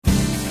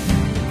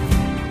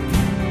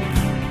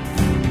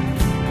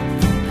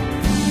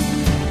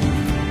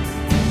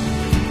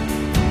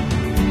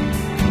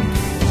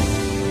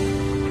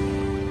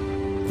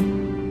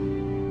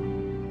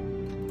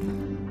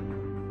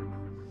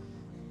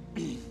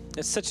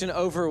It's such an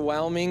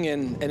overwhelming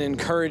and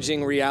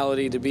encouraging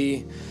reality to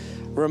be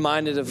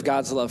reminded of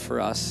God's love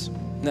for us.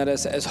 That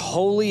as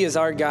holy as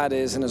our God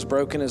is and as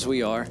broken as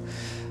we are,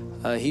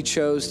 He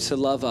chose to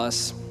love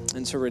us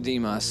and to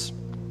redeem us.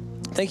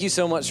 Thank you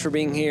so much for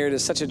being here. It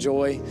is such a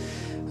joy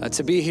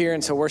to be here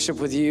and to worship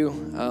with you,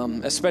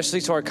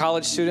 especially to our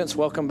college students.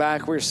 Welcome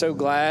back. We're so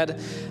glad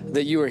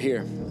that you are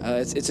here.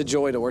 It's a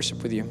joy to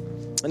worship with you.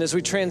 And as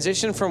we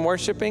transition from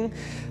worshiping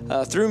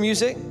through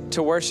music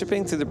to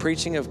worshiping through the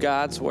preaching of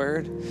God's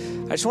word,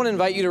 I just want to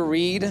invite you to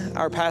read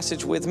our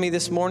passage with me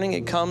this morning.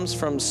 It comes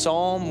from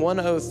Psalm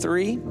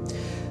 103.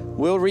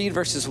 We'll read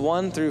verses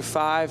 1 through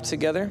 5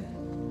 together.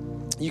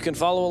 You can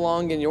follow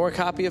along in your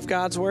copy of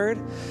God's word.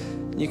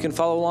 You can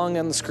follow along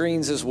on the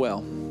screens as well.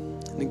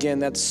 And again,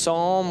 that's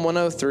Psalm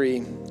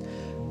 103,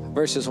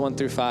 verses 1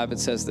 through 5. It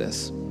says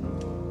this: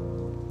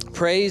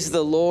 Praise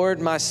the Lord,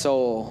 my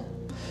soul.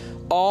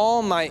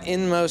 All my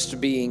inmost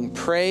being,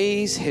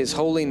 praise his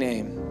holy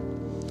name.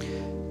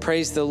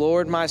 Praise the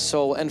Lord, my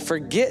soul, and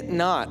forget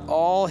not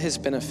all his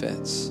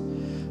benefits,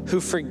 who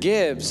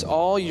forgives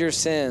all your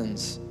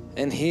sins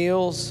and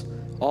heals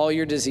all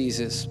your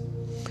diseases,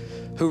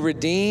 who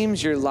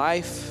redeems your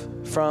life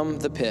from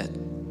the pit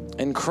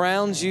and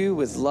crowns you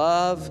with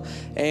love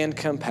and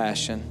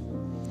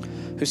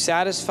compassion, who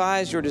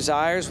satisfies your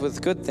desires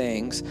with good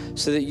things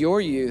so that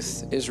your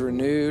youth is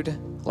renewed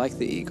like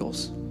the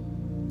eagles.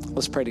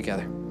 Let's pray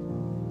together.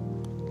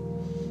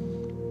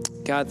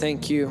 God,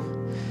 thank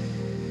you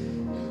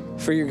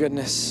for your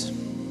goodness.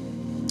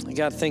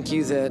 God, thank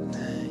you that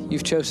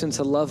you've chosen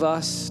to love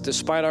us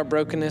despite our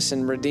brokenness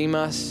and redeem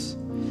us,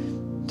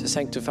 to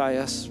sanctify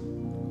us.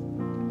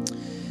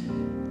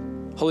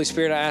 Holy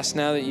Spirit, I ask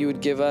now that you would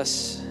give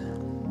us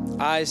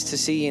eyes to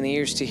see and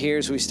ears to hear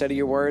as we study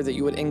your word, that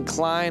you would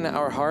incline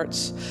our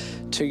hearts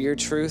to your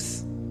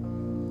truth,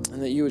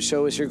 and that you would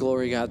show us your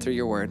glory, God, through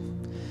your word.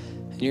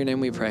 In your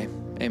name we pray.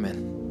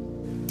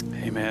 Amen.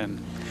 Amen.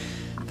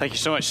 Thank you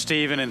so much,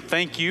 Stephen, and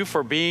thank you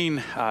for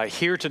being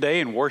here today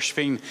and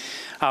worshiping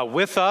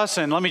with us.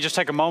 And let me just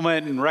take a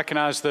moment and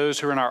recognize those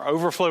who are in our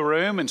overflow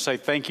room and say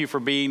thank you for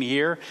being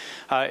here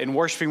and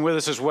worshiping with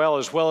us as well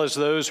as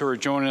those who are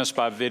joining us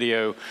by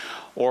video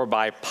or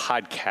by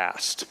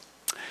podcast.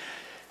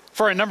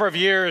 For a number of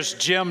years,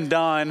 Jim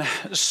Dunn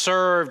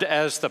served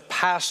as the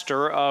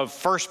pastor of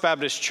First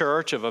Baptist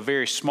Church of a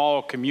very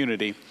small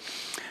community.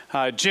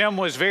 Jim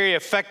was very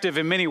effective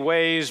in many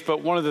ways,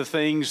 but one of the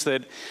things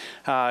that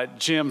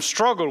Jim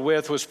struggled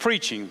with was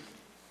preaching.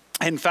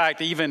 In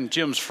fact, even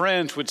Jim's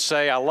friends would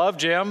say, I love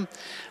Jim.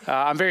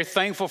 I'm very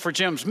thankful for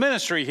Jim's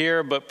ministry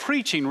here, but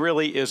preaching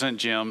really isn't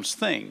Jim's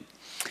thing.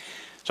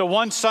 So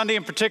one Sunday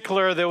in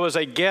particular, there was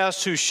a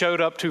guest who showed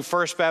up to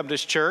First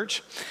Baptist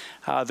Church.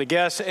 The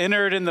guest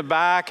entered in the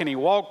back and he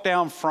walked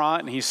down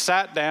front and he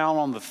sat down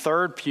on the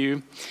third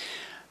pew.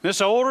 This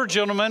older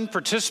gentleman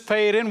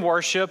participated in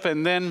worship,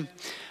 and then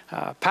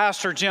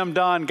Pastor Jim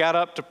Dunn got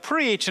up to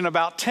preach, and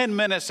about 10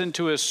 minutes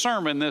into his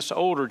sermon, this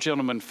older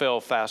gentleman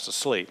fell fast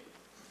asleep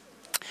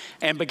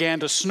and began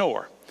to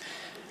snore,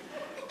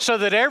 so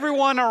that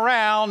everyone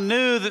around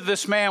knew that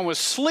this man was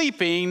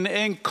sleeping,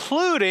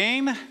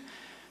 including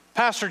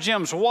Pastor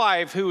Jim's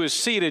wife, who was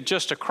seated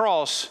just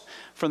across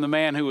from the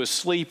man who was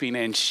sleeping,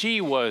 and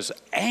she was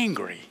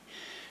angry.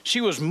 She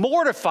was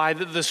mortified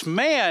that this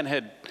man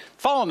had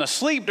fallen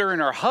asleep during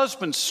her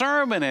husband's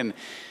sermon, and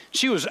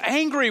she was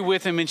angry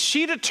with him, and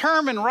she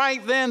determined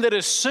right then that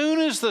as soon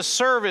as the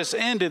service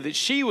ended that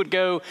she would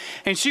go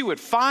and she would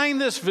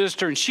find this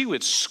visitor and she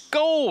would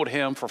scold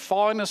him for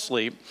falling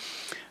asleep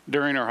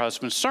during her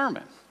husband's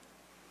sermon.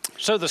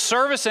 So the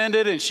service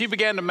ended and she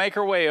began to make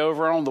her way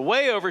over, and on the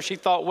way over she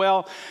thought,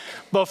 well,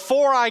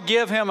 before I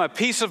give him a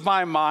piece of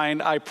my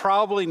mind, I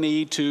probably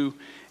need to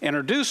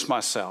introduce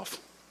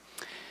myself.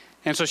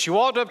 And so she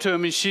walked up to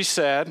him and she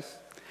said,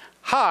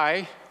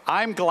 Hi,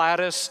 I'm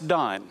Gladys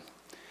Dunn.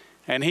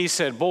 And he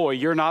said, boy,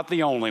 you're not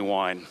the only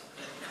one.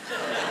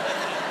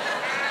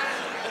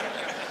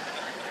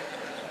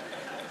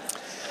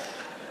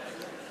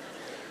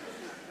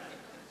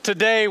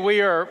 Today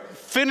we are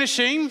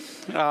finishing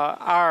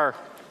our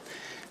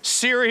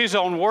series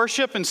on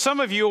worship, and some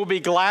of you will be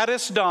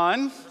Gladys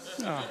Dunn.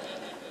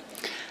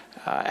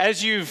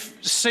 As you've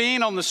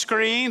seen on the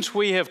screens,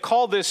 we have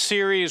called this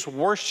series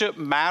Worship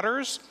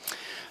Matters.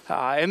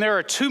 And there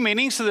are two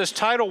meanings to this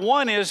title.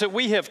 One is that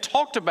we have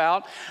talked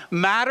about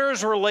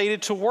matters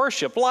related to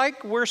worship,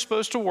 like we're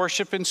supposed to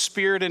worship in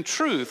spirit and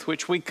truth,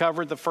 which we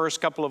covered the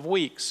first couple of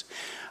weeks.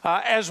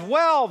 As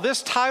well,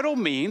 this title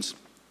means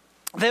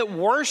that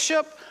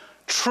worship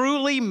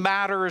truly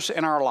matters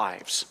in our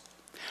lives.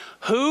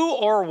 Who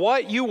or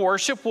what you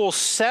worship will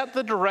set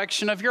the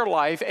direction of your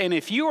life, and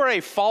if you are a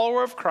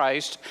follower of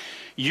Christ,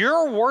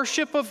 your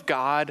worship of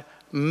God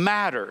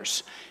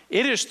matters.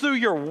 It is through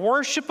your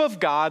worship of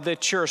God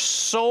that your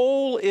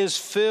soul is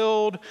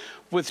filled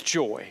with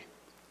joy,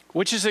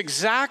 which is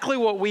exactly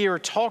what we are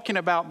talking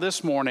about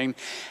this morning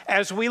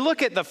as we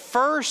look at the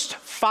first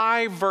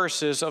 5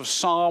 verses of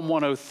Psalm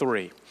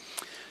 103.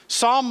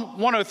 Psalm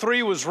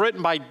 103 was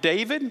written by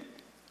David.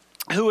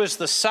 who is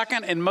the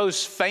second and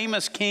most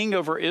famous king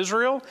over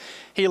Israel.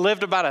 He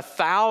lived about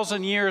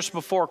 1,000 years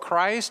before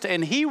Christ,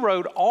 and he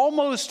wrote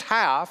almost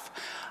half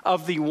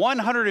of the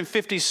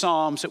 150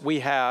 Psalms that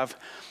we have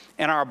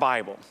in our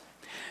Bible.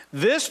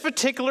 This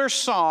particular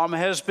psalm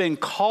has been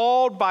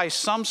called by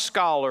some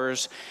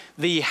scholars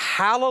the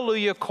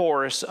Hallelujah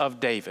Chorus of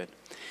David.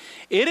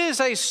 It is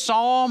a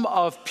psalm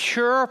of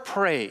pure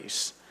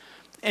praise.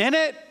 In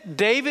it,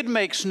 David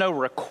makes no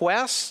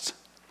requests.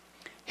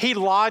 He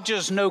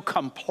lodges no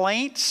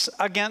complaints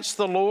against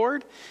the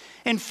Lord.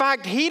 In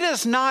fact, he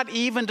does not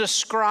even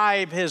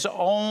describe his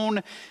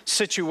own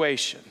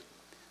situation.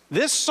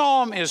 This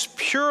psalm is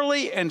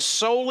purely and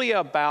solely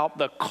about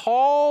the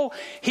call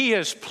he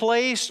has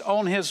placed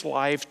on his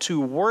life to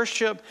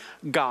worship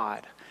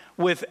God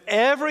with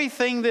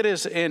everything that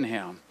is in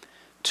him,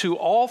 to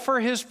offer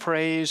his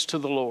praise to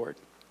the Lord.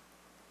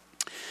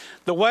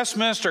 The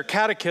Westminster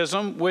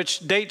Catechism, which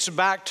dates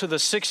back to the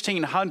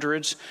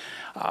 1600s,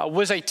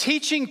 was a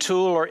teaching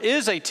tool, or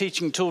is a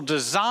teaching tool,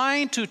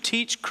 designed to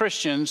teach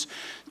Christians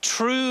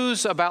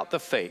truths about the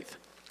faith.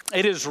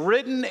 It is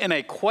written in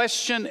a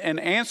question and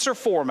answer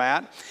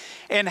format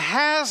and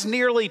has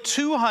nearly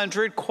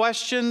 200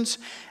 questions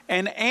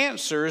and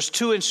answers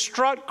to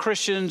instruct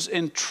Christians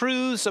in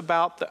truths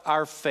about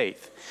our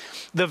faith.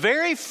 The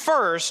very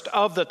first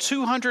of the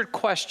 200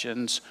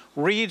 questions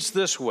reads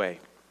this way: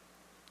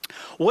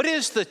 what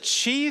is the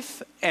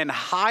chief and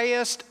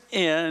highest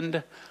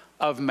end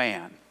of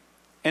man?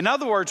 In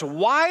other words,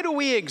 why do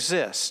we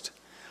exist?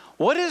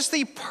 What is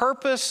the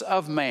purpose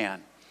of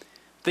man?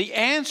 The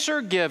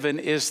answer given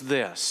is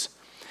this: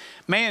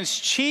 man's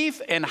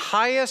chief and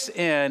highest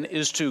end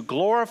is to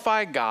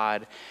glorify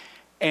God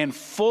and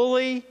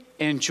fully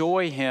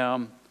enjoy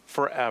Him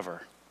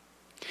forever.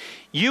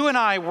 You and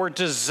I were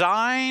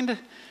designed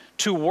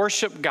to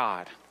worship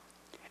God.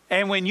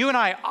 And when you and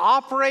I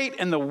operate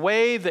in the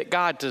way that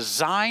God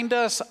designed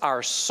us,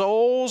 our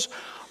souls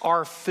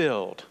are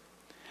filled.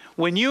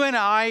 When you and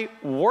I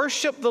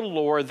worship the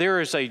Lord, there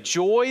is a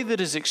joy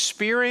that is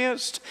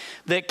experienced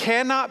that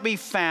cannot be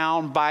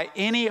found by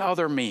any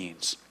other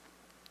means,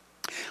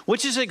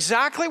 which is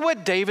exactly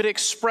what David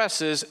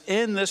expresses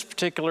in this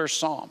particular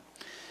psalm.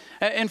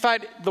 In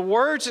fact, the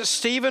words that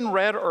Stephen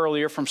read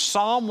earlier from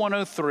Psalm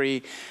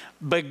 103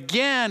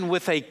 begin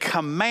with a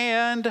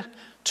command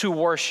to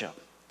worship.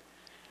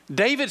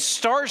 David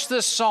starts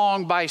this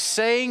song by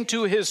saying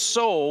to his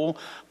soul,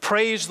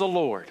 praise the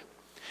Lord.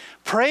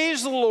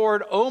 Praise the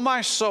Lord, O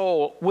my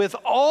soul, with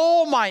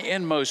all my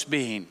inmost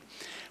being.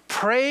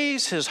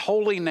 Praise His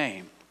holy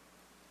name.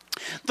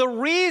 The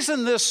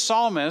reason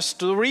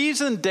the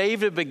reason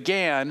David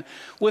began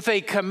with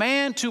a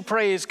command to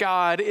praise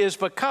God is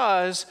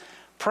because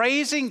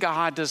praising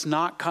God does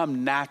not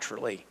come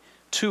naturally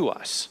to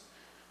us.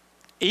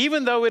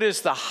 Even though it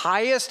is the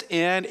highest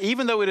end,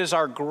 even though it is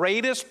our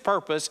greatest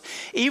purpose,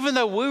 even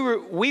though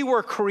we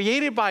were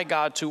created by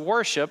God to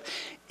worship,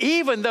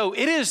 even though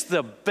it is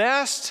the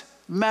best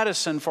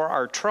medicine for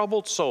our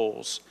troubled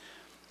souls,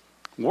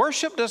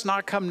 worship does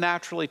not come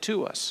naturally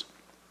to us.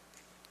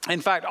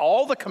 In fact,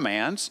 all the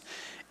commands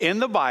in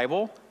the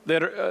Bible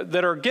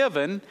that are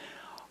given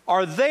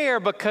are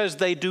there because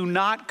they do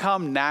not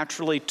come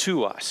naturally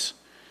to us.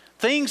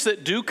 Things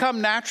that do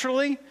come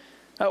naturally,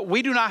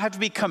 we do not have to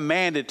be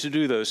commanded to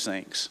do those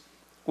things.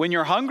 When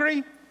you're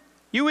hungry,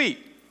 you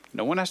eat.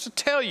 No one has to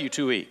tell you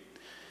to eat.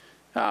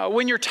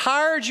 When you're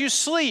tired, you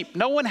sleep.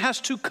 No one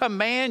has to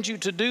command you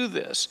to do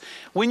this.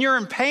 When you're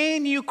in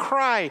pain, you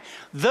cry.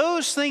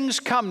 Those things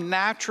come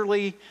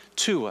naturally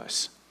to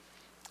us.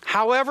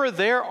 However,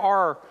 there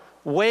are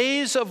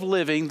ways of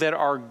living that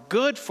are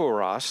good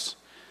for us,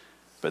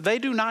 but they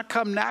do not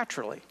come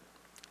naturally.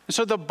 And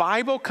so the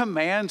Bible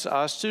commands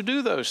us to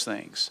do those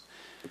things.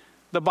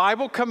 The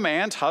Bible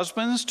commands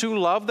husbands to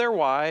love their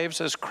wives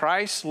as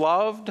Christ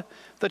loved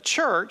the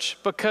church,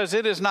 because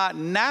it is not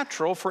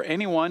natural for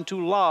anyone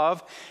to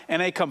love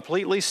in a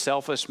completely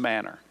selfish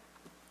manner.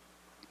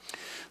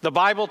 The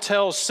Bible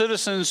tells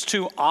citizens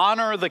to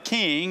honor the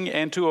king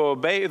and to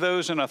obey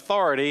those in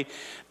authority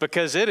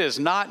because it is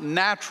not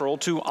natural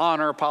to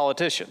honor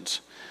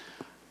politicians.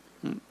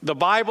 The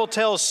Bible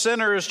tells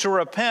sinners to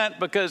repent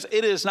because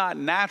it is not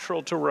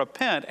natural to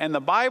repent. And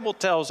the Bible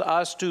tells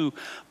us to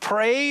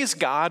praise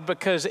God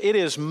because it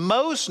is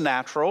most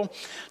natural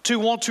to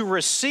want to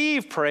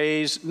receive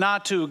praise,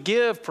 not to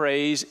give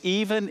praise,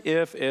 even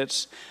if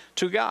it's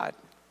to God.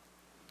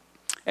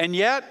 And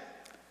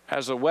yet,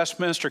 as the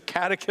Westminster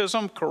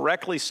Catechism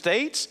correctly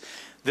states,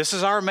 this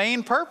is our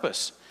main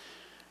purpose.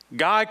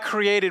 God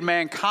created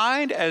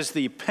mankind as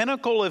the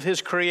pinnacle of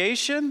His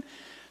creation,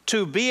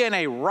 to be in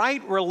a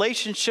right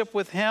relationship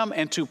with Him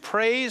and to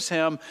praise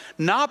Him,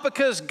 not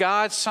because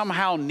God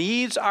somehow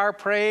needs our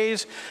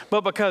praise,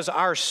 but because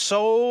our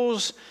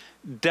souls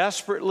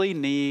desperately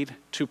need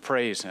to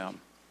praise Him.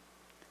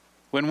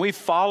 When we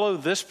follow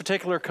this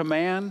particular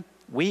command,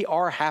 we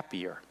are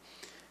happier.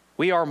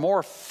 We are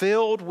more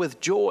filled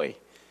with joy.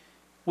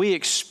 We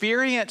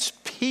experience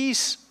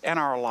peace in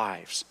our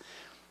lives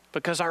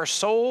because our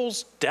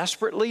souls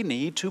desperately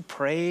need to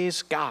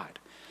praise God.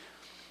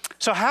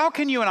 So how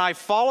can you and I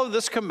follow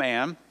this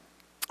command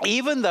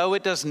even though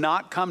it does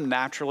not come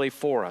naturally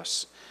for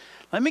us?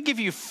 Let me give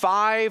you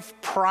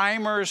 5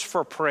 primers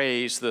for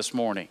praise this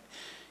morning.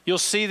 You'll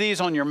see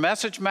these on your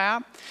message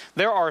map.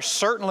 There are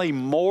certainly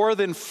more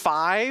than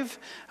 5.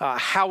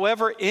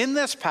 However, in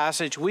this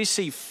passage, we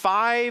see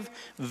 5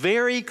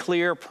 very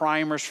clear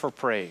primers for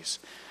praise.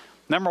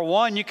 Number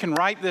 1, you can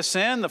write this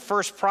in. The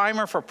first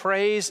primer for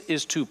praise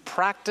is to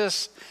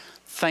practice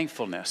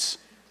thankfulness.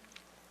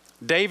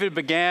 David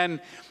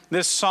began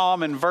this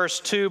psalm in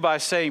verse 2 by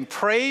saying,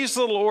 "Praise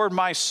the Lord,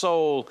 my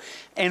soul,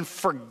 and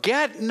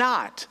forget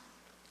not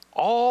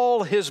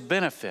all his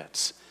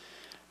benefits."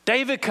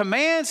 David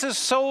commands his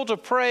soul to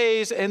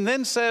praise and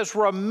then says,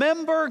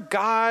 remember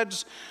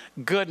God's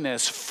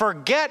goodness.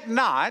 Forget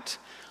not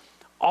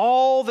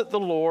all that the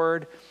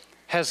Lord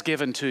has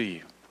given to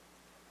you.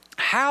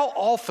 How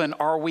often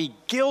are we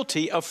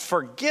guilty of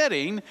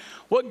forgetting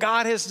what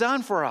God has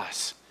done for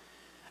us?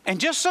 And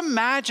just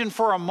imagine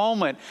for a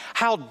moment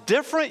how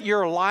different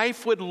your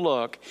life would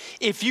look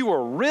if you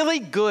were really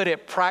good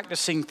at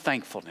practicing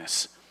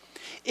thankfulness.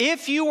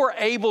 If you were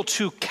able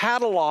to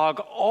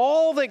catalog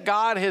all that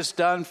God has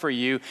done for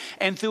you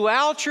and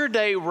throughout your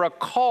day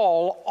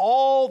recall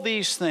all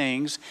these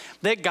things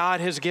that God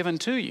has given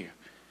to you.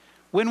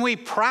 When we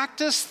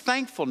practice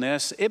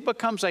thankfulness, it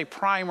becomes a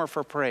primer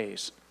for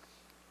praise.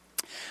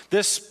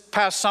 This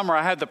past summer,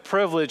 I had the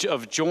privilege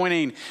of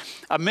joining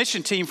a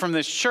mission team from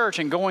this church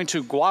and going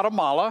to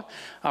Guatemala,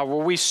 where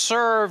we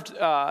served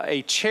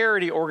a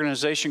charity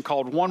organization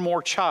called One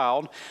More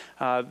Child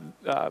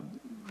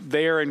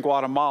there in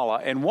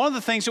Guatemala. And one of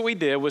the things that we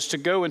did was to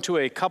go into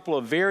a couple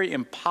of very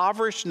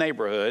impoverished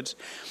neighborhoods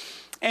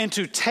and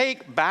to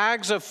take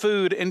bags of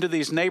food into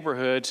these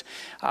neighborhoods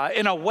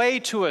in a way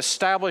to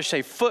establish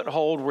a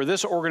foothold where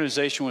this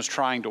organization was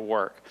trying to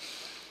work.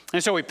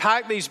 And so we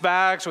packed these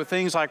bags with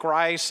things like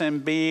rice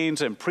and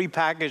beans and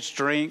prepackaged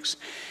drinks.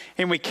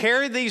 And we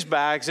carried these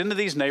bags into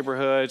these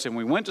neighborhoods, and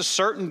we went to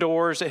certain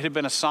doors that had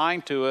been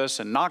assigned to us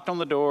and knocked on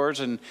the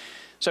doors and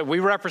said, we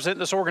represent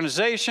this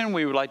organization.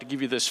 We would like to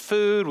give you this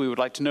food. We would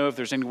like to know if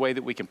there's any way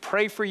that we can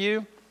pray for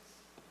you.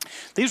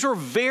 These were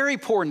very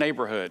poor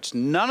neighborhoods.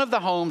 None of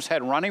the homes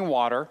had running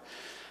water.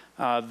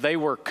 They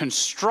were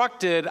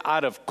constructed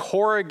out of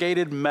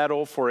corrugated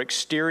metal for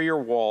exterior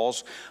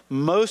walls.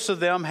 Most of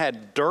them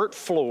had dirt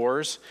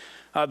floors.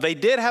 They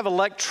did have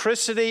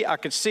electricity. I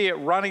could see it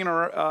running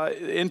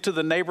into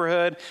the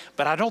neighborhood,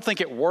 but I don't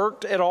think it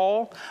worked at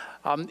all.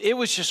 It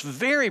was just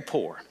very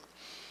poor.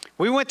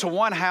 We went to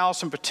one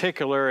house in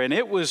particular, and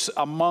it was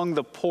among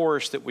the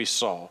poorest that we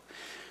saw.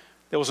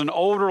 There was an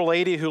older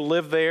lady who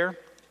lived there.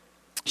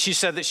 She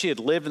said that she had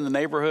lived in the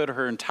neighborhood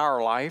her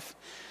entire life.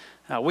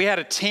 We had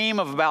a team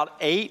of about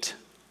 8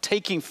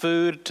 taking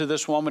food to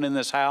this woman in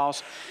this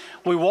house.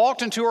 We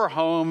walked into her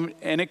home,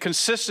 and it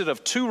consisted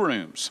of 2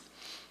 rooms.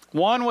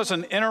 One was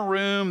an inner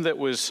room that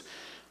was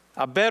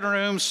a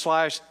bedroom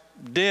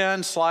 /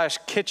 den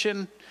 /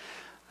 kitchen.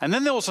 And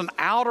then there was an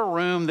outer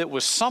room that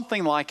was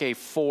something like a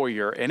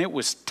foyer, and it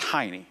was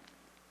tiny.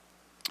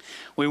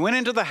 We went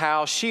into the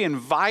house. She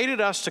invited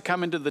us to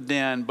come into the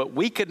den, but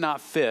we could not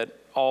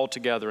fit all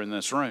together in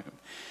this room.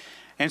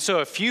 And so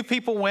a few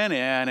people went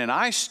in, and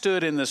I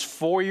stood in this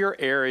foyer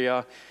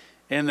area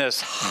in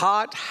this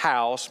hot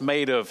house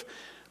made of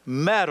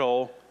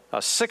metal, a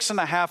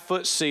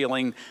 6.5-foot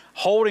ceiling,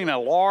 holding a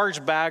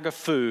large bag of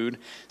food,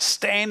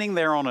 standing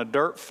there on a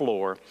dirt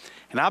floor.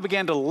 And I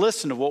began to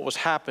listen to what was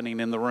happening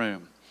in the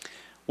room.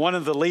 One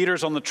of the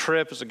leaders on the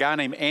trip is a guy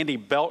named Andy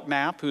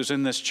Belknap, who's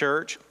in this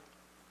church.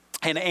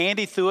 And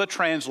Andy, through a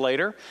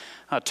translator,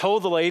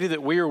 told the lady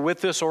that we were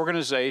with this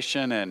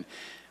organization and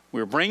we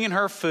were bringing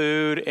her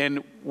food,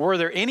 and were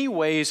there any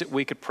ways that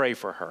we could pray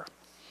for her?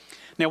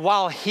 Now,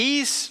 while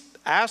he's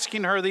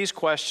asking her these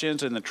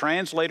questions and the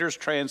translator's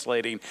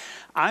translating,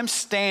 I'm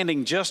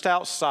standing just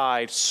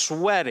outside,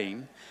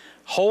 sweating,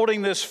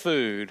 holding this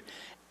food,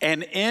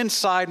 and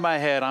inside my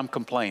head, I'm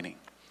complaining.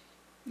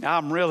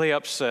 I'm really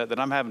upset that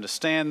I'm having to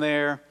stand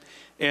there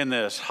in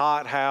this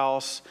hot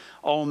house,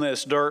 on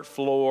this dirt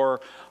floor,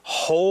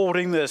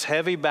 holding this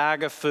heavy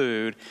bag of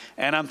food,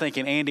 and I'm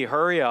thinking, Andy,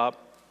 hurry up.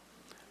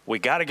 We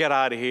got to get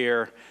out of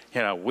here.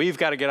 We've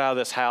got to get out of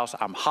this house.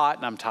 I'm hot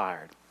and I'm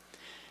tired.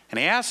 And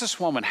he asked this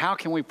woman, how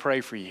can we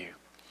pray for you?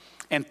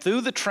 And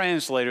through the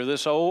translator,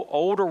 this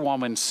older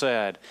woman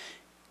said,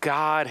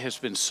 God has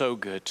been so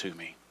good to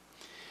me.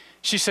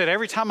 She said,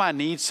 every time I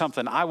need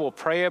something, I will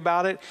pray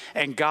about it,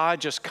 and God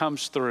just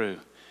comes through.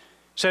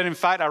 Said, in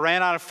fact, I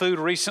ran out of food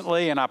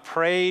recently, and I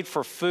prayed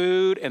for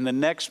food, and the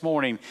next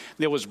morning,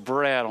 there was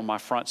bread on my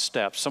front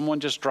steps. Someone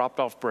just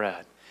dropped off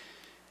bread.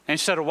 And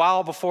she said, a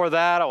while before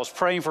that, I was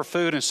praying for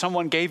food, and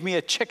someone gave me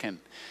a chicken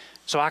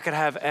so I could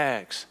have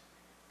eggs.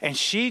 And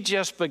she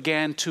just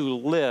began to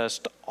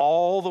list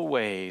all the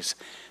ways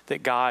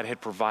that God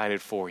had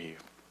provided for you.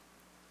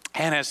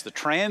 And as the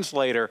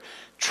translator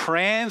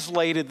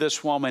translated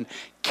this woman,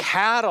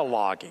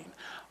 cataloging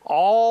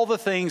all the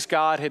things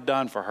God had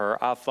done for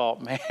her, I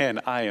thought,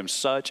 man, I am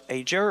such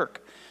a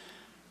jerk.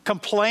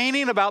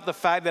 complaining about the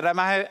fact that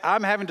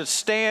I'm having to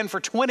stand for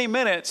 20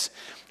 minutes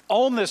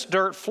on this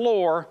dirt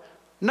floor,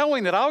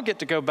 knowing that I'll get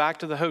to go back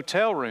to the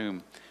hotel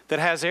room that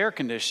has air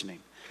conditioning,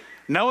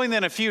 knowing that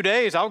in a few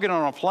days I'll get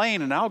on a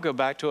plane and I'll go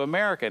back to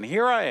America. And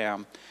here I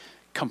am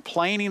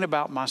complaining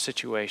about my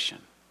situation.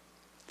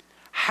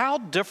 How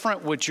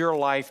different would your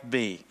life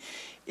be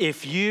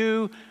if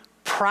you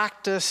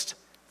practiced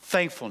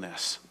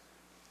thankfulness?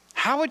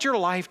 How would your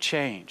life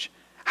change?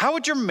 How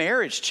would your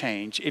marriage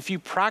change if you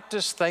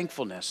practiced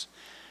thankfulness?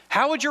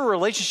 How would your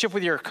relationship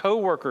with your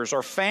coworkers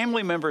or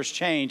family members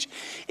change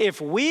if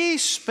we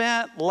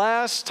spent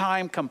less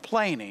time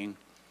complaining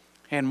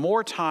and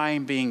more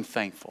time being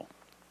thankful?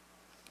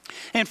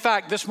 In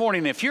fact, this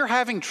morning, if you're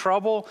having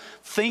trouble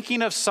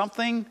thinking of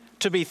something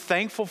to be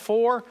thankful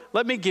for,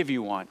 let me give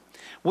you one.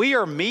 We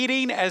are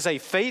meeting as a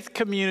faith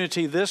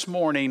community this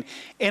morning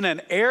in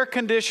an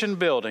air-conditioned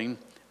building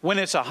when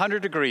it's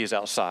 100 degrees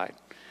outside.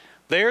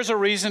 There's a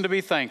reason to be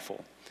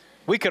thankful.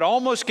 We could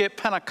almost get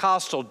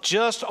Pentecostal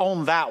just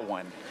on that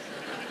one,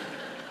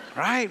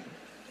 right?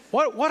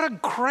 What a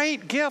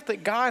great gift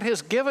that God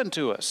has given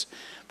to us,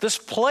 this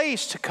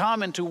place to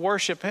come and to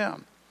worship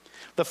Him.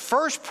 The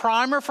first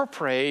primer for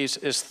praise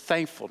is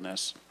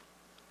thankfulness.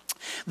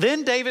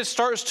 Then David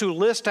starts to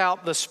list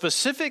out the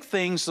specific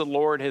things the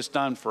Lord has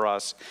done for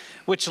us,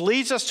 which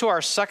leads us to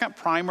our second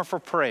primer for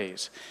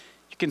praise.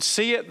 You can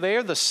see it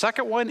there. The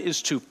second one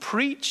is to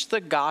preach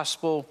the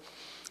gospel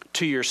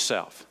to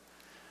yourself.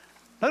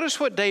 Notice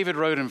what David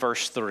wrote in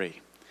verse 3,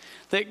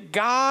 that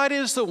God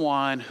is the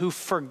one who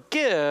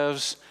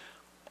forgives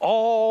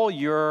all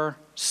your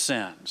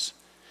sins.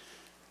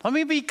 Let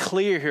me be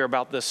clear here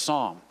about this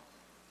psalm.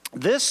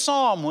 This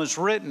psalm was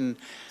written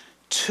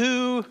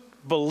to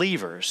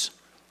believers,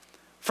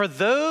 for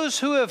those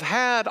who have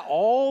had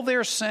all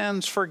their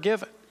sins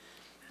forgiven.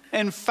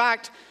 In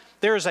fact,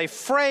 there is a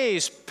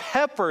phrase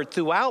peppered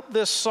throughout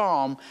this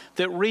psalm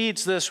that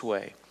reads this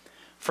way: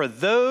 for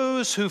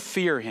those who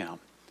fear Him.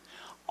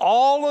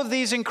 All of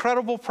these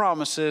incredible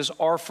promises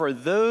are for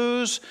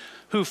those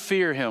who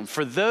fear Him,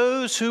 for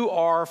those who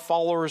are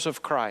followers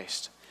of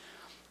Christ.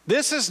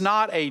 This is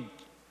not a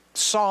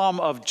psalm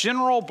of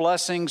general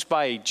blessings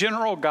by a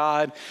general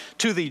God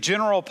to the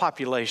general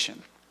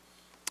population.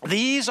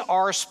 These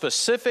are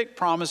specific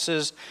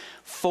promises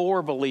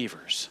for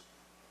believers.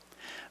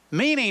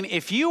 Meaning,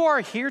 if you are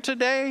here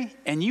today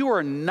and you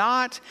are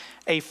not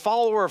a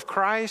follower of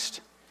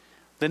Christ,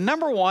 then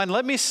number one,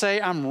 let me say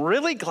I'm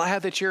really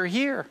glad that you're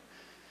here.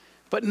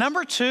 But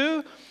number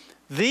two,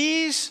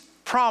 these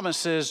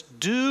promises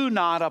do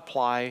not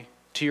apply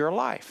to your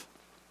life.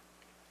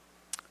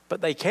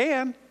 But they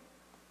can.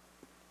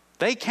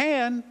 They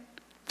can.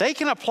 They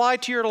can apply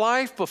to your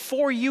life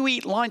before you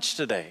eat lunch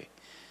today,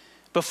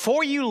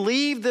 before you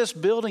leave this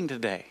building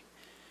today.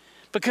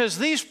 Because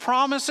these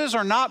promises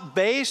are not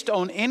based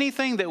on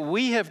anything that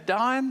we have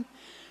done,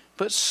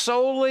 but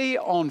solely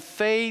on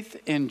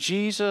faith in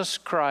Jesus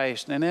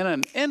Christ. And in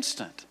an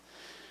instant,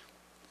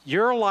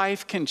 your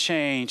life can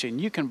change and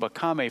you can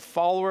become a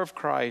follower of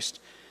Christ,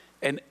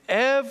 and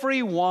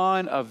every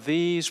one of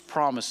these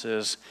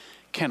promises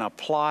can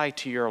apply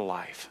to your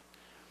life.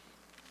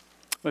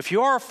 If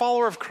you are a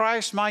follower of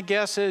Christ, my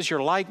guess is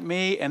you're like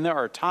me, and there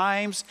are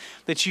times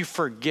that you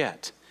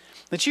forget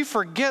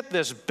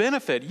this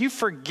benefit. You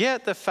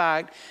forget the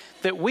fact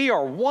that we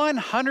are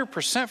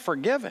 100%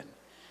 forgiven,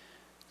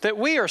 that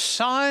we are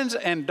sons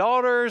and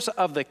daughters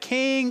of the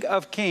King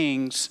of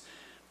Kings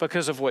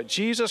because of what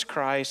Jesus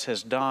Christ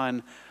has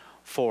done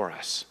for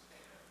us.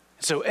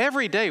 So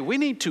every day we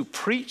need to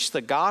preach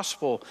the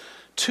gospel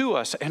to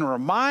us and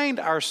remind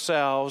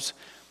ourselves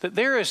that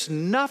there is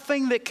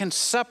nothing that can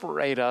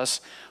separate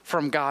us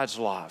from God's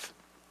love.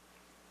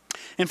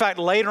 In fact,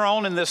 later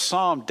on in this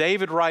psalm,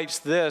 David writes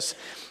this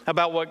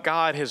about what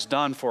God has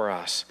done for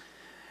us.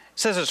 It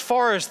says, as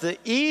far as the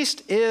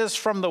east is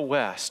from the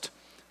west,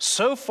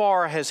 so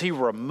far has He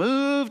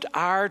removed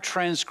our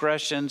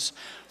transgressions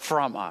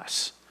from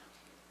us.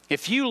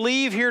 If you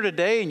leave here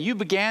today and you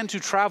began to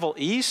travel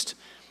east,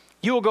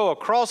 you will go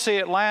across the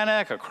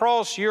Atlantic,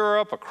 across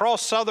Europe,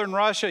 across southern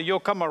Russia. You'll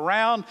come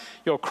around,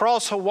 you'll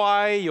cross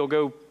Hawaii, you'll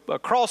go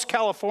across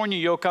California,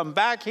 you'll come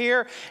back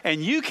here,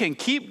 and you can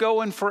keep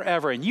going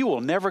forever, and you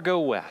will never go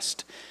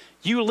west.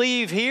 You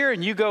leave here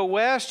and you go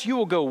west, you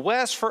will go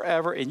west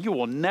forever, and you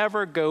will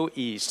never go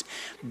east.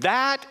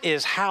 That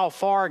is how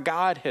far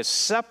God has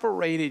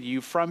separated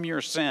you from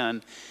your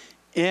sin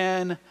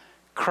in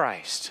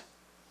Christ.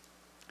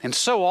 And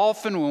so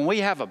often when we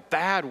have a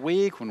bad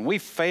week, when we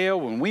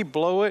fail, when we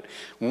blow it,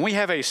 when we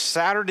have a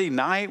Saturday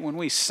night, when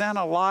we sin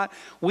a lot,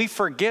 we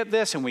forget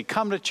this and we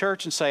come to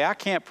church and say, I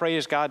can't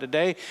praise God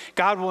today.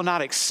 God will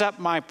not accept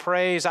my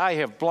praise. I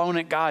have blown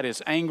it. God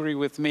is angry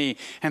with me.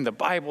 And the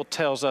Bible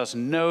tells us,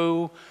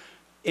 no,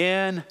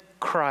 in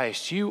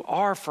Christ you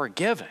are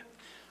forgiven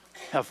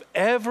of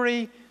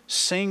every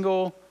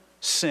single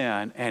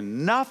sin,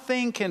 and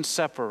nothing can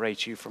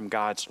separate you from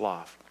God's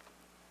love.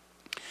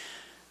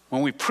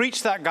 When we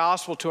preach that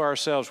gospel to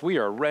ourselves, we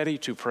are ready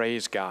to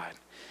praise God.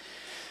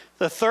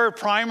 The third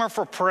primer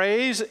for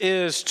praise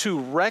is to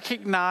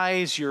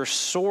recognize your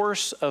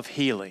source of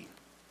healing.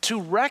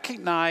 To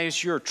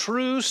recognize your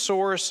true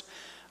source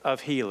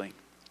of healing.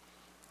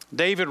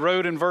 David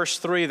wrote in verse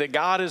 3 that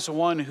God is the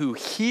one who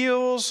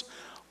heals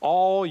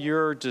all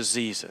your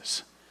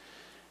diseases.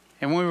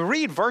 And when we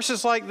read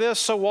verses like this,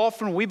 so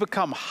often we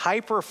become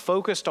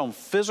hyper-focused on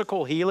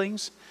physical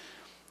healings.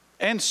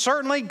 And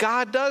certainly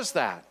God does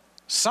that.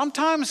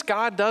 Sometimes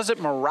God does it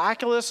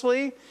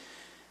miraculously,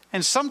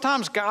 and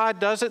sometimes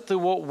God does it through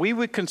what we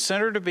would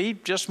consider to be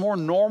just more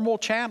normal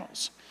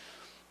channels.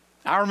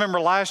 I remember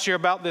last year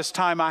about this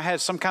time I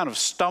had some kind of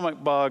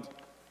stomach bug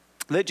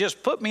that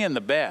just put me in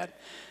the bed.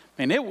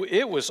 And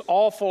it was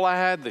awful. I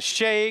had the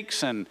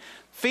shakes and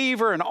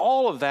fever and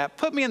all of that.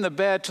 Put me in the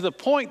bed to the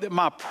point that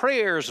my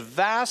prayers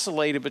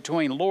vacillated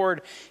between,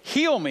 Lord,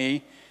 heal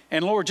me,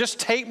 and Lord, just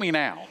take me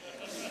now.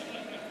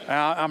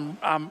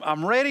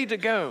 I'm ready to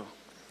go.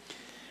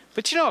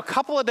 But a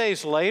couple of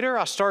days later,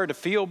 I started to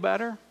feel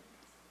better.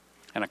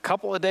 And a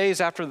couple of days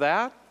after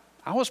that,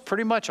 I was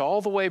pretty much all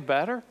the way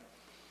better.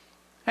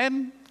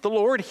 And the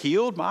Lord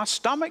healed my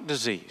stomach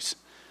disease.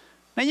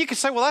 Now you could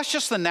say, well, that's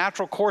just the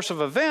natural course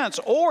of events.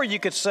 Or you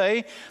could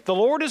say, the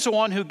Lord is the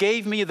one who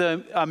gave me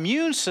the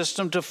immune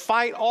system to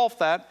fight off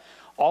that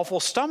awful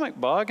stomach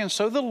bug. And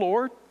so the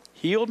Lord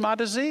healed my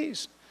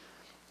disease.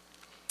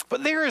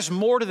 But there is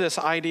more to this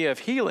idea of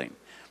healing.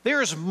 There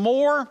is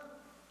more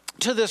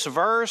to this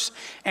verse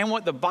and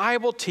what the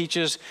Bible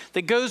teaches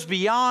that goes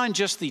beyond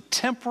just the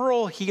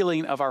temporal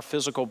healing of our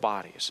physical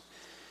bodies.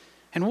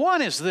 And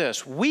one is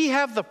this: we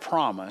have the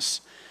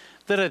promise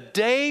that a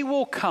day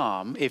will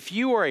come, if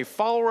you are a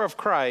follower of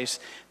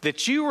Christ,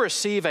 that you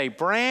receive a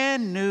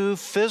brand new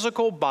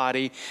physical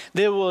body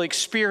that will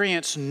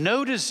experience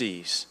no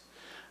disease,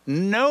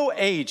 no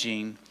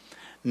aging,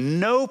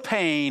 no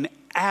pain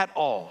at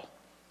all.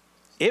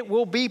 It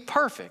will be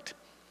perfect.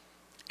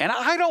 And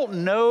I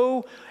don't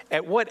know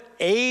at what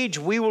age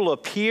we will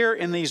appear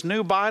in these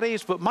new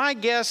bodies, but my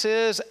guess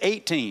is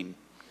 18.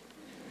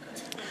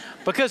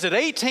 Because at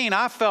 18,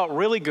 I felt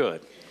really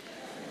good.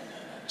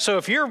 So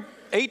if you're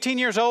 18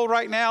 years old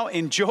right now,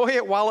 enjoy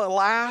it while it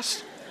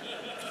lasts.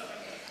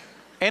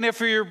 And if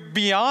you're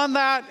beyond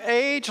that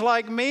age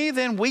like me,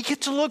 then we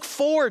get to look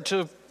forward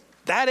to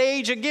that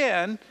age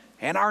again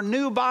and our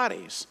new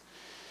bodies.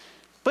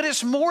 But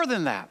it's more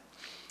than that.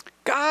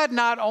 God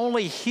not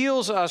only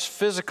heals us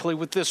physically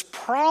with this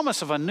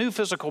promise of a new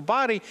physical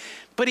body,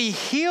 but He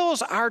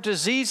heals our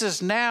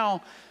diseases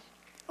now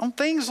on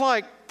things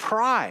like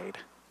pride,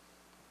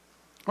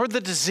 or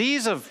the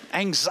disease of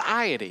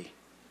anxiety,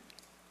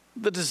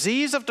 the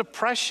disease of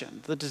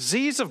depression, the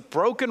disease of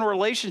broken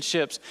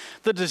relationships,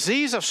 the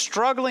disease of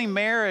struggling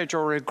marriage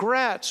or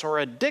regrets or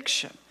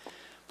addiction.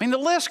 I mean, the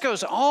list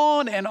goes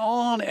on and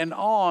on and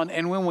on.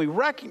 And when we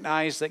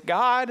recognize that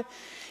God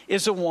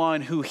is the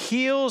one who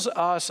heals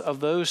us of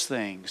those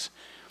things,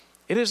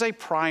 it is a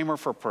primer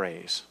for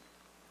praise.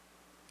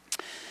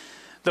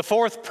 The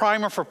fourth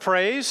primer for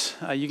praise,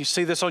 you can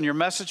see this on your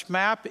message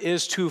map,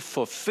 is to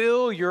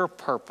fulfill your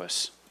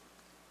purpose.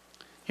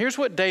 Here's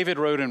what David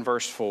wrote in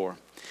verse 4.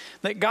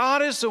 That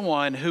God is the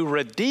one who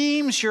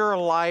redeems your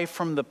life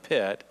from the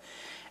pit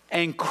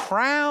and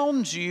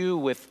crowns you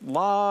with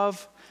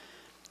love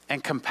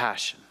and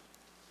compassion.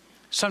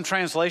 Some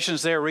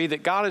translations there read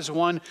that God is the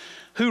one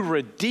who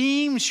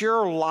redeems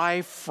your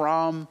life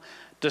from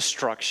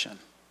destruction.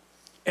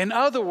 In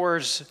other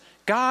words,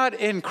 God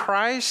in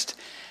Christ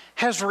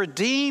has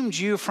redeemed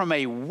you from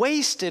a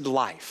wasted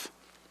life.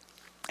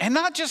 And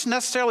not just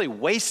necessarily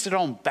wasted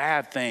on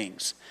bad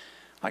things,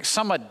 like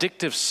some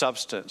addictive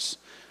substance,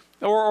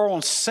 or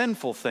on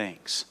sinful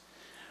things,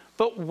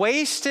 but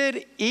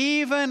wasted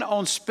even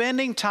on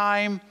spending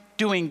time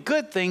doing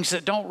good things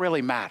that don't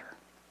really matter.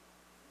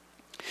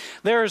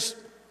 There's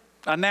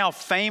a now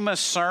famous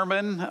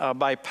sermon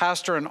by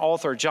pastor and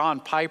author John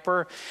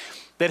Piper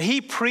that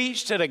he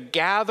preached at a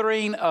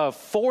gathering of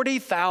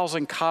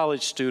 40,000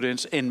 college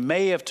students in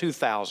May of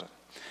 2000.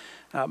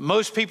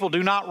 Most people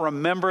do not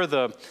remember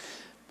the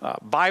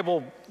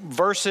Bible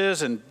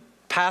verses and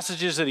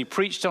passages that he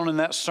preached on in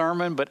that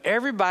sermon, but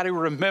everybody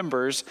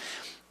remembers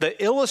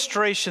the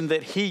illustration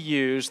that he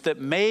used that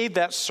made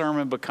that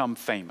sermon become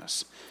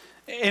famous.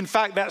 In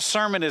fact, that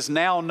sermon is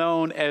now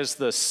known as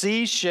the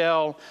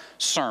Seashell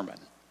Sermon.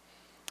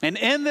 And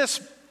in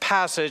this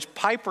passage,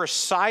 Piper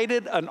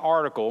cited an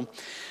article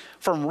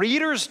from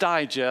Reader's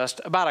Digest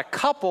about a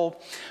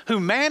couple who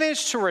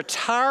managed to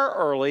retire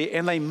early,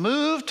 and they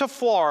moved to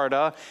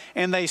Florida,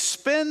 and they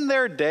spend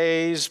their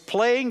days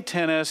playing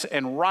tennis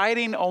and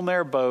riding on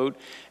their boat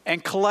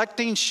and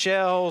collecting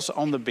shells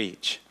on the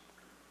beach.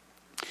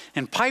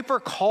 And Piper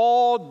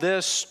called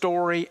this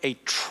story a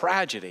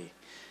tragedy,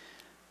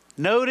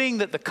 noting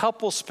that the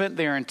couple spent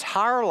their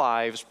entire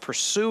lives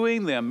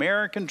pursuing the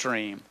American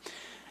dream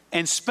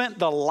and spent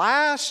the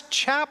last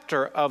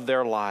chapter of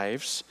their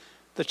lives,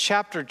 the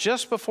chapter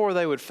just before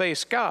they would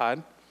face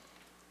God,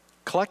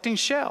 collecting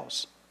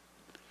shells.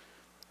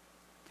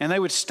 And they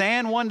would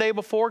stand one day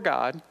before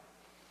God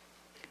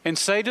and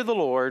say to the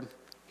Lord,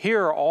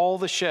 "Here are all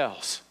the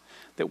shells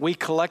that we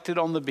collected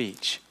on the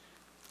beach.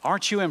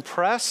 Aren't you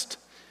impressed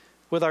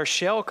with our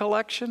shell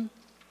collection?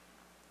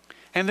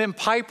 And then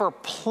Piper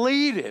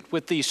pleaded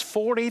with these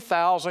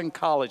 40,000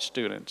 college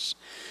students,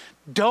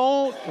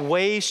 don't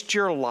waste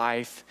your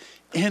life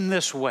in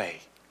this way.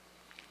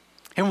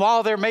 And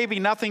while there may be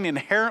nothing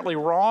inherently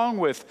wrong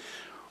with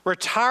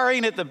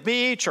retiring at the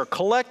beach or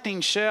collecting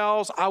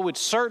shells, I would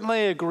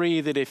certainly agree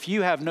that if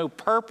you have no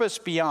purpose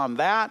beyond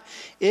that,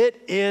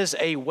 it is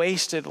a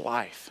wasted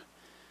life.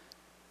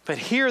 But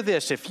hear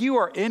this, if you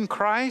are in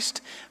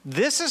Christ,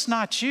 this is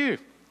not you.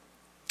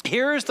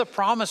 Here is the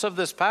promise of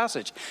this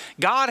passage.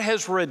 God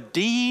has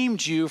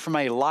redeemed you from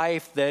a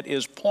life that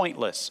is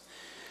pointless.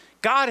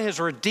 God has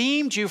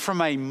redeemed you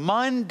from a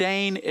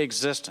mundane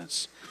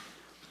existence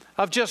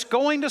of just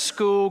going to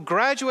school,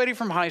 graduating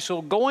from high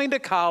school, going to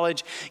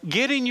college,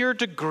 getting your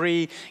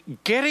degree,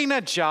 getting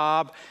a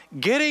job,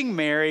 getting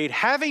married,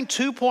 having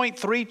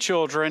 2.3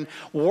 children,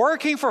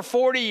 working for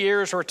 40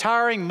 years,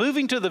 retiring,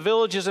 moving to the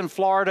villages in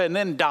Florida, and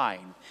then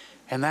dying.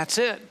 And that's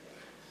it.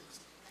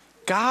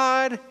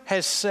 God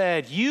has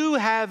said you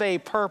have a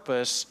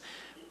purpose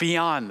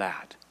beyond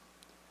that.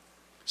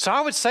 So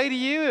I would say to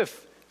you,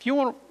 if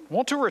you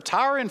want to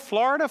retire in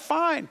Florida,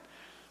 fine.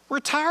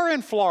 Retire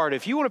in Florida.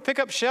 If you want to pick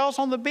up shells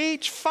on the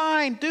beach,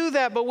 fine, do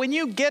that. But when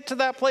you get to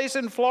that place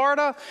in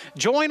Florida,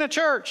 join a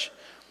church.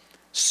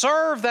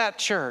 Serve that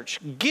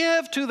church.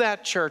 Give to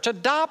that church.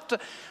 Adopt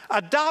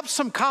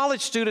some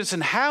college students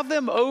and have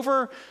them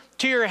over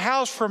to your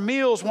house for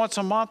meals once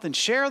a month and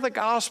share the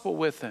gospel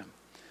with them.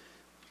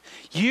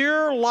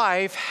 Your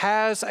life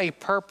has a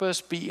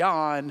purpose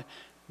beyond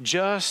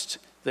just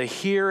the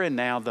here and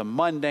now, the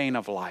mundane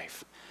of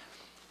life.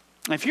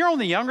 If you're on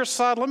the younger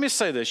side, let me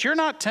say this. You're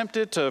not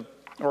tempted to,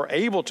 or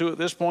able to at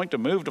this point, to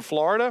move to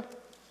Florida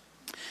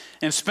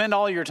and spend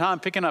all your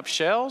time picking up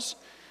shells.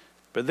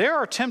 But there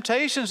are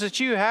temptations that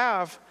you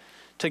have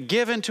to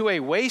give into a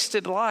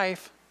wasted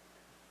life,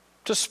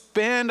 to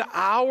spend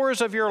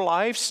hours of your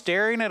life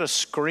staring at a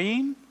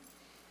screen.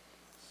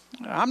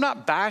 I'm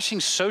not bashing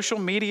social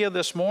media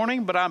this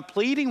morning, but I'm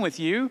pleading with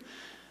you,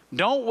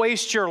 don't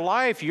waste your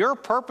life. Your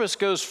purpose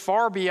goes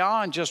far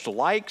beyond just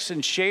likes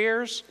and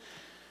shares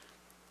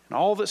and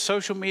all that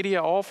social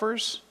media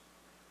offers.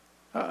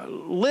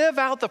 Live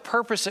out the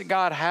purpose that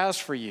God has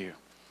for you.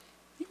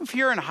 Even if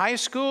you're in high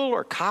school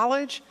or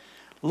college,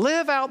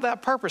 live out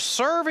that purpose.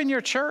 Serve in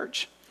your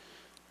church.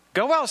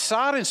 Go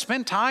outside and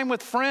spend time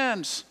with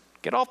friends.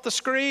 Get off the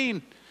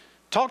screen.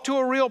 Talk to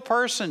a real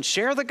person.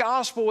 Share the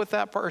gospel with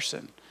that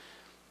person.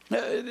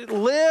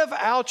 Live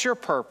out your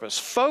purpose.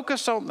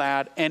 Focus on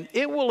that, and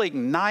it will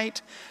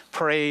ignite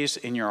praise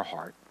in your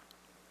heart.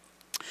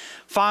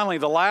 Finally,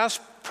 the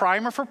last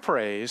primer for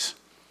praise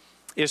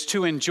is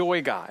to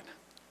enjoy God.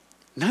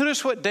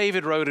 Notice what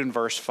David wrote in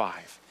verse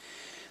 5.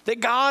 That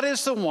God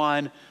is the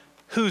one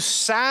who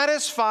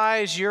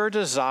satisfies your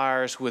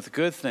desires with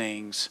good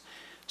things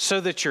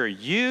so that your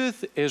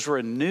youth is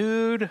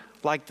renewed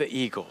like the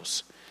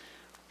eagles.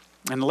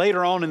 And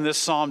later on in this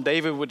psalm,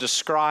 David would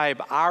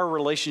describe our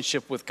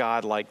relationship with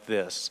God like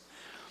this.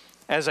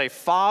 As a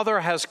father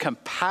has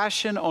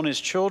compassion on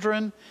his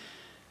children,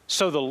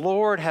 so the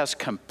Lord has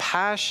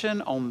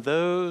compassion on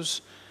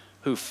those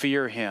who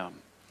fear him.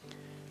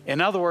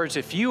 In other words,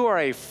 if you are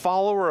a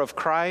follower of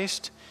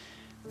Christ,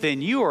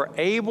 then you are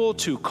able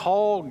to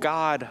call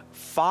God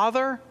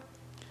Father,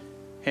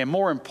 and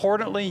more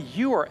importantly,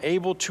 you are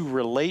able to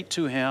relate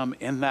to him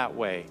in that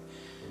way.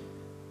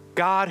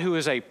 God, who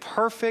is a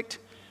perfect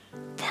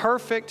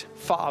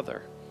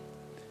Father,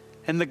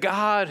 and the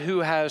God who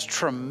has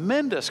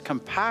tremendous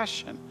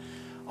compassion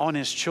on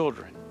his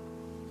children.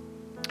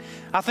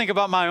 I think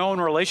about my own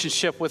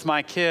relationship with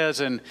my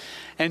kids and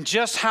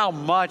just how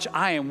much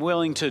I am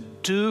willing to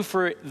do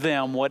for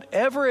them,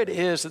 whatever it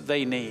is that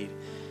they need.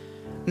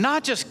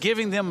 Not just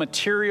giving them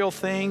material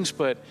things,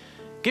 but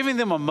giving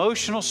them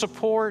emotional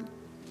support,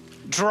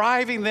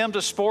 driving them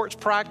to sports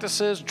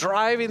practices,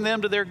 driving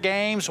them to their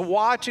games,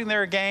 watching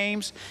their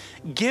games,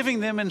 giving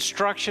them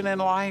instruction in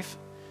life.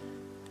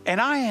 And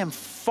I am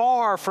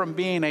far from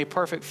being a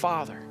perfect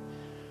father.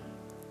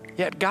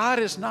 Yet God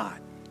is not.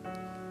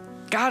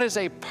 God is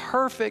a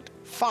perfect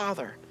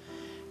Father,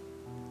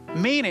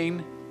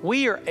 meaning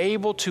we are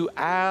able to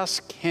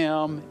ask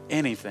him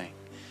anything.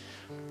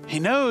 He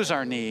knows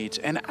our needs,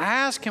 and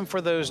ask him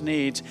for those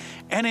needs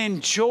and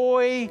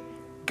enjoy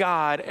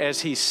God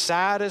as he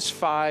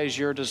satisfies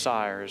your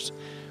desires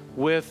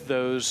with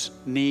those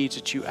needs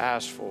that you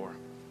ask for.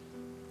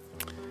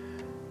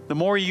 The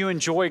more you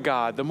enjoy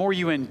God, the more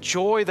you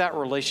enjoy that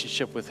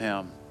relationship with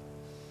him,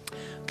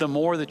 the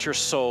more that your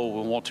soul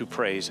will want to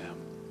praise him.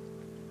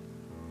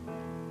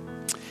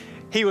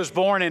 He was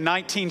born in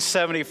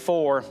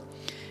 1974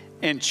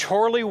 in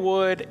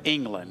Chorleywood,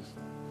 England,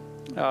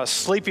 a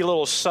sleepy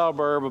little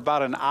suburb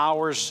about an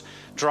hour's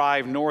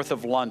drive north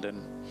of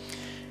London.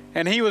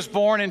 And he was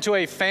born into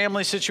a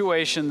family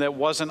situation that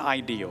wasn't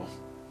ideal.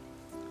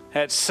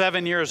 At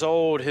 7 years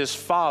old, his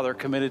father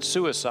committed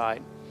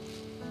suicide.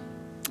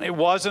 It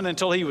wasn't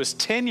until he was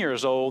 10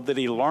 years old that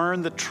he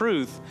learned the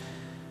truth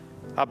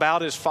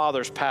about his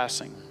father's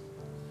passing.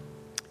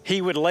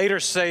 He would later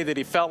say that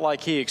he felt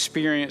like he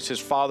experienced his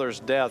father's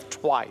death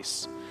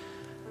twice.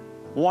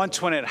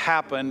 Once when it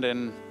happened,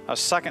 and a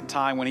second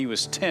time when he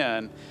was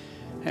 10,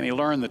 and he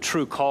learned the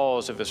true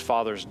cause of his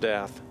father's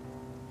death.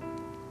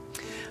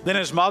 Then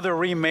his mother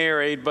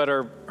remarried, but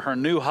her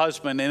new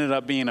husband ended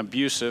up being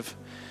abusive.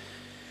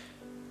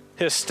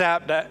 His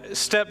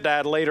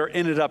stepdad later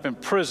ended up in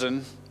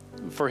prison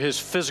for his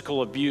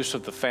physical abuse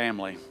of the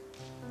family.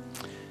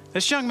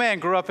 This young man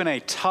grew up in a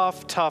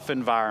tough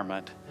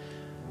environment.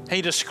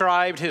 He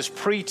described his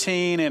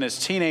preteen and his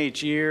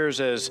teenage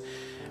years as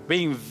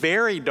being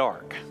very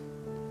dark.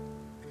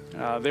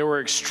 There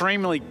were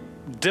extremely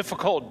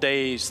difficult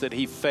days that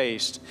he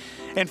faced.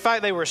 In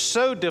fact, they were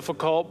so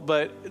difficult,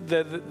 but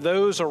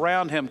those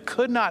around him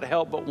could not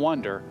help but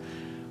wonder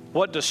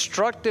what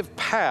destructive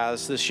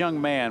paths this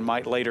young man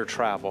might later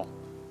travel.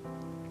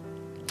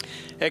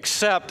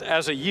 Except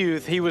as a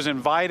youth, he was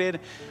invited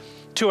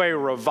to a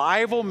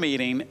revival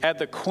meeting at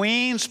the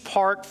Queen's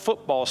Park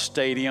Football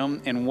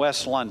Stadium in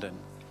West London.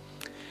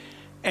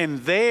 And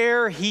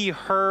there he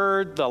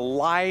heard the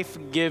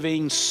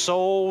life-giving,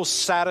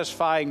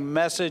 soul-satisfying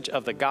message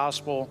of the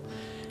gospel,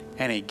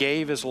 and he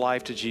gave his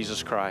life to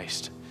Jesus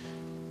Christ.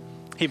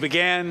 He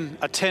began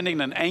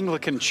attending an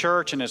Anglican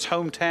church in his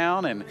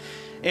hometown, and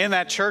in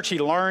that church he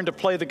learned to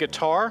play the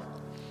guitar.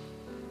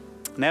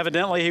 And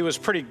evidently he was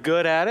pretty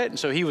good at it, and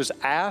so he was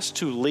asked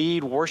to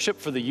lead worship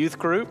for the youth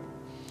group.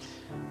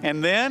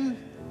 And then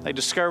they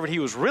discovered he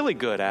was really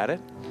good at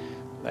it.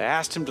 They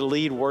asked him to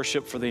lead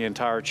worship for the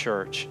entire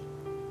church.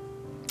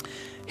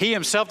 He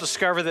himself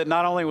discovered that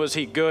not only was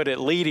he good at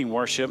leading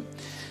worship,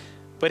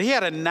 but he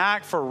had a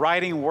knack for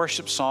writing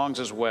worship songs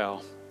as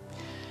well.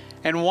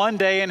 And one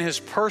day in his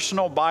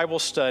personal Bible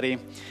study,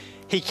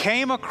 he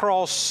came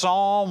across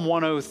Psalm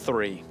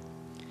 103.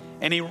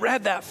 And he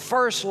read that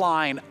first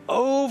line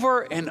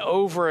over and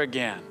over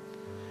again.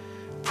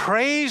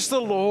 Praise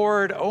the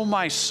Lord, O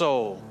my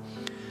soul.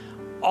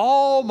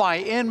 All my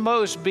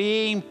inmost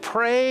being,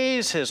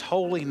 praise his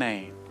holy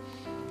name.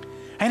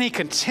 And he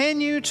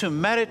continued to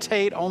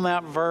meditate on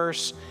that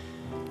verse,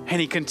 and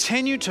he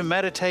continued to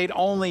meditate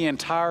on the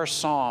entire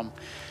psalm,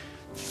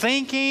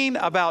 thinking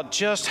about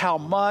just how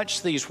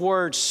much these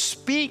words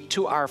speak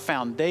to our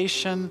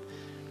foundation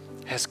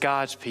as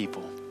God's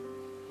people.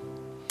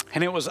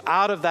 And it was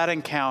out of that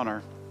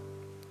encounter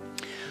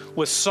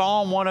with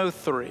Psalm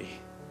 103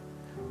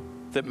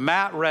 that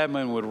Matt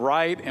Redman would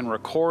write and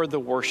record the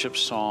worship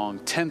song,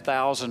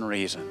 10,000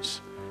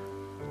 Reasons.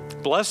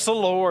 Bless the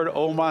Lord,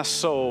 O my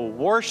soul.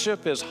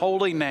 Worship his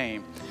holy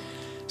name.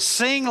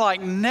 Sing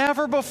like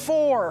never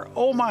before,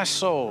 O my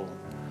soul.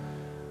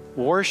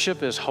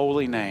 Worship his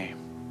holy name.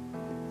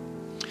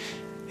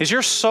 Is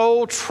your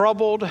soul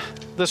troubled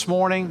this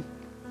morning?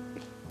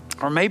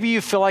 Or maybe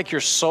you feel like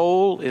your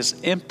soul is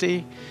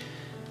empty,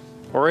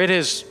 or it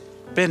has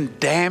been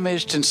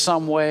damaged in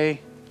some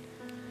way.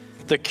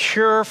 The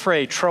cure for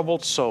a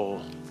troubled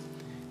soul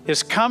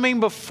is coming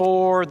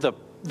before the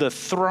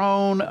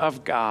throne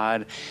of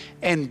God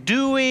and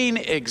doing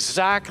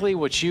exactly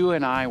what you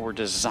and I were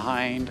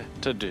designed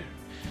to do,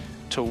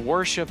 to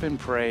worship and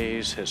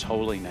praise his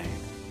holy name.